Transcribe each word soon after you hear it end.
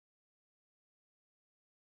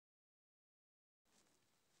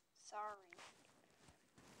Sorry.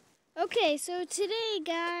 Okay, so today,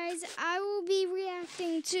 guys, I will be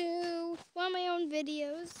reacting to one of my own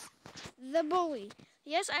videos, The Bully.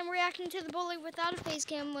 Yes, I'm reacting to The Bully without a face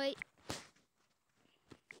cam. Wait.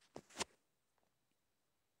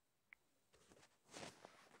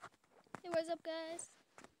 Hey, what's up, guys?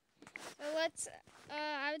 So let's,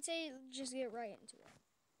 I would say, just get right into it.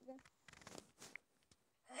 Okay?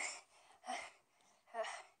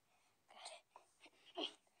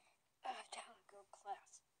 Time to go to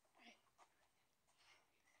class.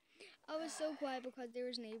 I was so quiet because there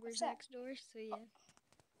was neighbors next door, so yeah.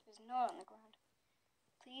 There's a note on the ground.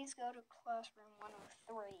 Please go to classroom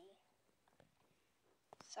 103.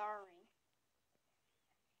 Sorry.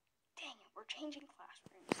 Dang it, we're changing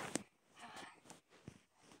classrooms.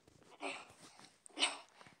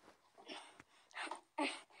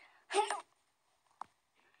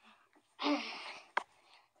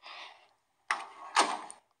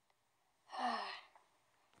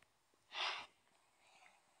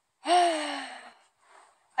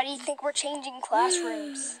 Why do you think we're changing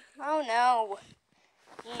classrooms? Oh no.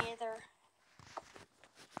 Me either.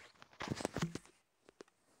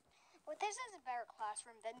 Well, this is a better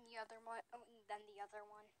classroom than the other one.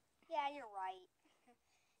 Yeah, you're right. Yeah.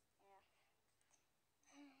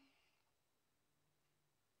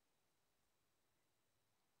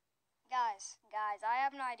 Guys, I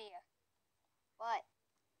have an idea. What?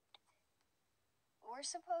 We're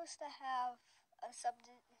supposed to have a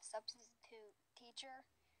substitute teacher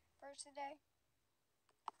for today.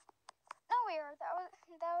 No, we are. We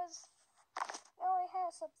already had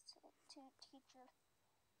a substitute teacher.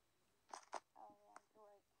 Oh yeah, you're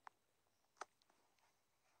right.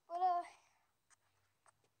 But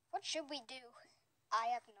what should we do? I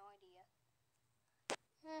have no idea.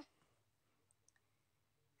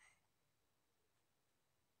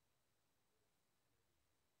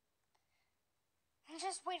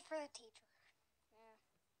 Just wait for the teacher. Yeah.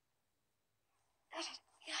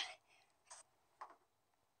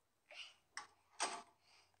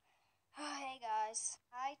 Oh, hey guys.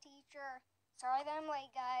 Hi teacher. Sorry that I'm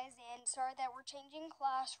late, guys, and sorry that we're changing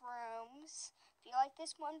classrooms. If you like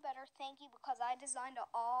this one better, thank you, because I designed it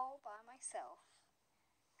all by myself.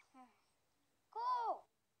 Cool.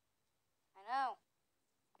 I know.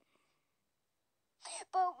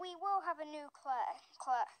 But we will have a new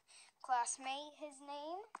classmate. His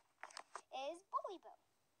name is Bully Bill.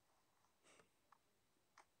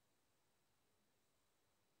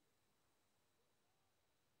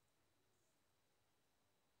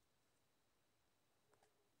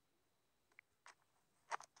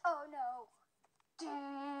 Oh no.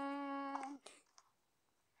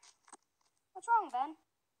 What's wrong, Ben?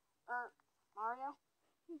 Or Mario?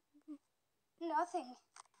 Nothing.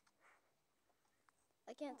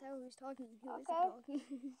 I can't tell who's talking and who isn't Okay.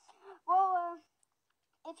 talking. Well,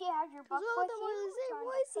 if you have your book all with them you, are the same turn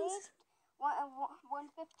voices. to page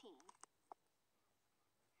 115.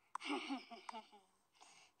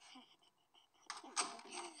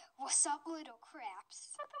 What's up, little craps?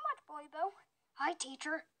 Nothing much, Bully Bill. Hi,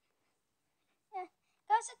 teacher. Yeah,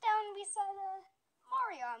 go sit down beside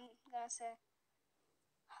Mario, I'm gonna say.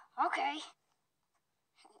 Okay.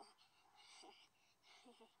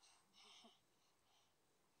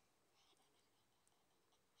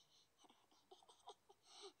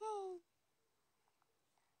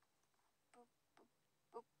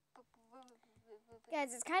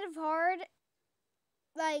 Guys, it's kind of hard,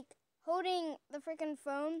 like, holding the freaking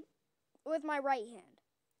phone with my right hand.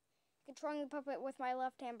 Controlling the puppet with my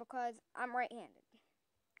left hand because I'm right-handed.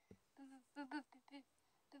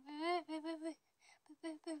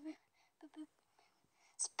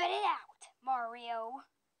 Spit it out, Mario.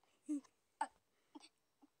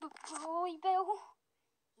 Bully Bill?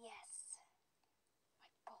 Yes. I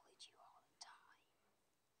bullied you all the time.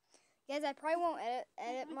 Guys, I probably won't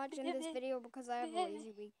edit much in this video because I have a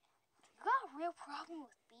lazy week. You got a real problem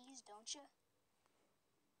with bees, don't you?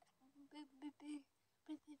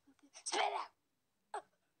 Spit it out.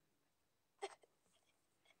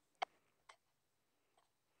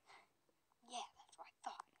 Yeah, that's what I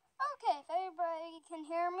thought. Okay, if everybody can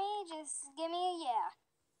hear me, just give me a yeah.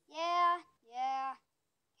 Yeah, yeah,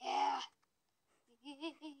 yeah.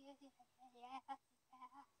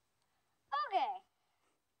 Okay.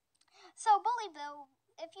 So, Bully Bill,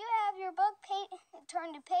 if you have your book,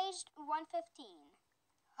 turn to page 115.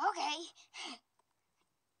 Okay.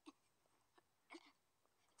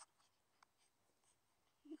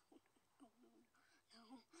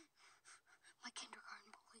 My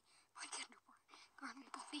kindergarten bully. My kindergarten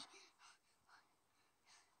bully.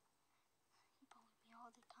 He bullied me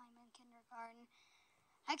all the time in kindergarten.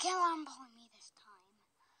 I can't let him bully me this time.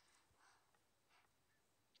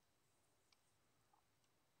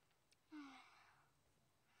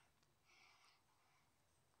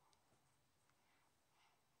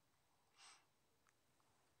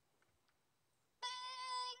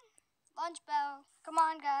 lunch bell. Come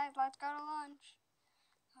on, guys. Let's go to lunch.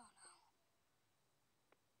 Oh,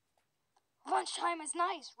 no. Lunchtime is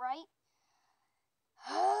nice, right?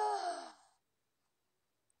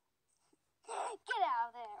 Get out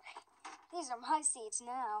of there. These are my seats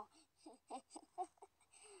now.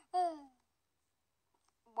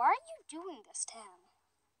 Why are you doing this, Tim?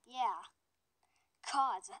 Yeah.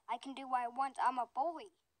 'Cause I can do what I want. I'm a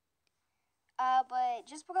bully. But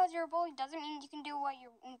just because you're a bully doesn't mean you can do what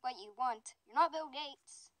you want. You're not Bill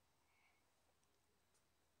Gates.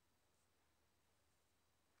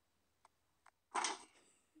 I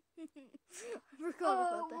forgot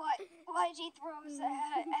about that. Why did he throw his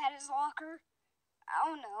at his locker? I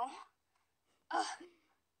don't know.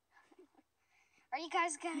 Are you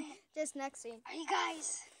guys gonna... Just next scene. Are you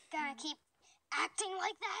guys gonna keep acting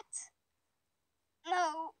like that?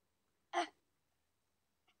 No.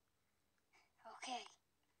 Okay.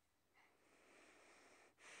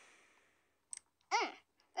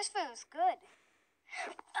 This food is good.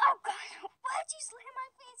 Oh, God. Why'd you slam my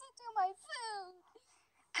face into my food?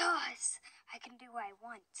 'Cause I can do what I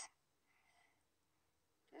want.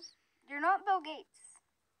 You're not Bill Gates.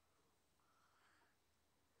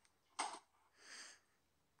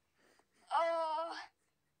 Oh,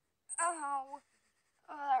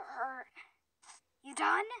 that hurt. You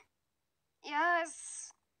done?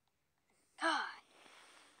 Yes. God.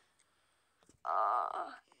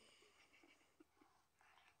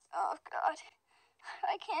 Oh, God.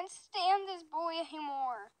 I can't stand this boy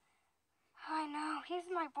anymore. I know. He's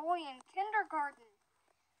my boy in kindergarten.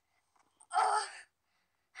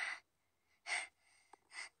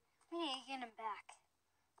 We need to get him back.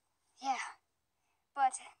 Yeah.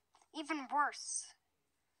 But even worse.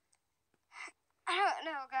 I don't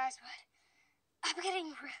know, guys, but I'm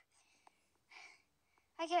getting...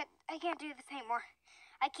 I can't do this anymore.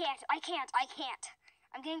 I can't.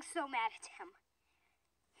 I'm getting so mad at him.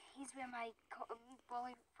 He's been my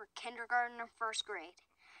bully for kindergarten and first grade.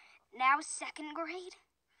 Now second grade?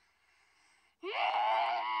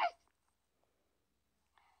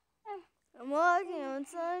 I'm walking on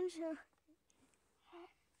sunshine.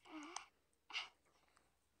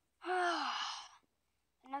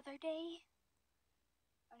 Another day.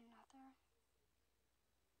 Another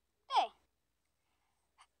day.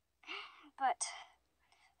 But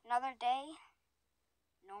another day,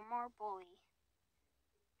 no more bully.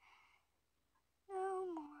 No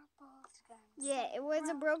more bullies gonna Yeah, it was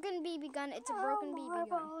a broken BB gun. It's a broken BB gun. No more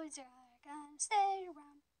bullies are gonna stay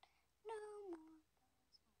around. No more bullies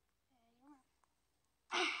gonna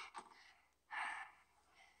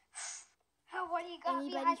stay around. What do you got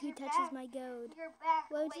Anybody behind who your touches back? my gold Your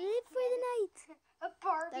back won't late live for the night. A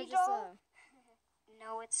Barbie That's just doll?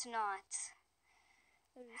 No, it's not.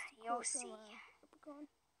 You'll see.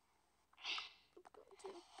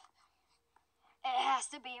 It has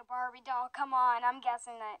to be a Barbie doll. Come on, I'm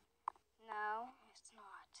guessing that. No, it's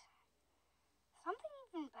not. Something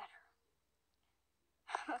even better.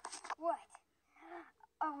 What?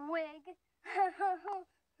 A wig?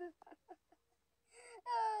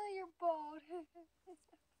 Oh, you're bald.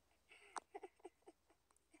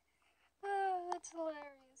 Oh, that's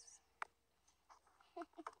hilarious.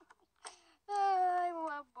 Oh, I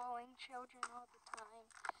love bullying children all the time.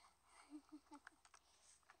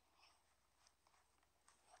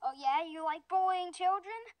 Oh, yeah? You like bullying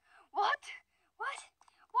children? What?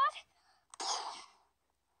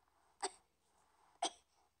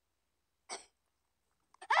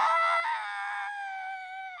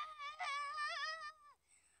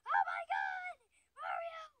 Oh my God!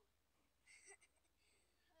 Mario!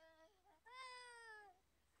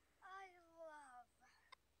 I love...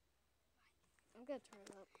 I'm gonna turn it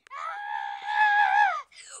up.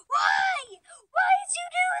 Why? Why did you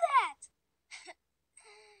do that?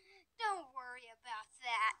 Don't worry about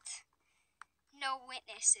that. No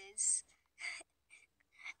witnesses.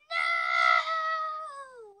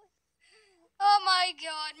 No! Oh my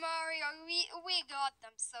God, Mario, we got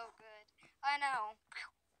them so good. I know.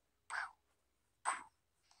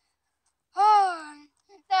 Oh,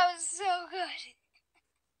 that was so good.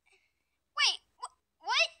 Wait,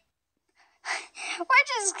 what? We're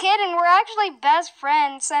just kidding. We're actually best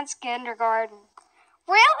friends since kindergarten.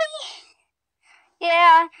 Really?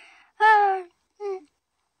 Yeah.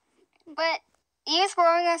 But you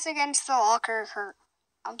throwing us against the locker hurt.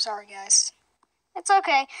 I'm sorry, guys. It's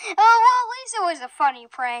okay. Oh, well, at least it was a funny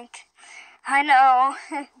prank. I know.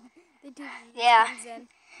 Yeah.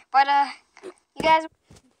 But, you guys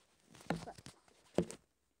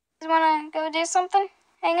want to go do something?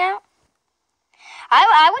 Hang out?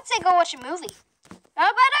 I would say go watch a movie.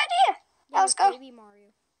 Not a bad idea. Yeah, Let's go. Baby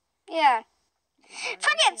Mario. Yeah.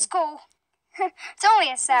 Forget school. It's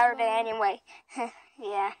only a Saturday anyway.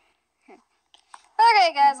 Yeah.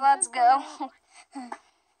 Okay, guys, let's go.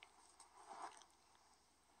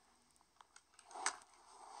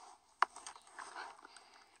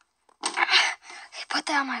 Put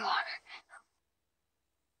down my water.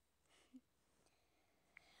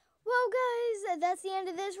 Well, guys, that's the end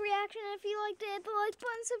of this reaction. If you liked it, hit the like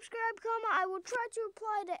button, subscribe, comment. I will try to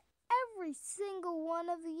reply to every single one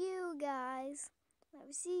of you guys. I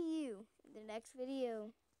will see you in the next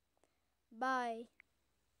video. Bye.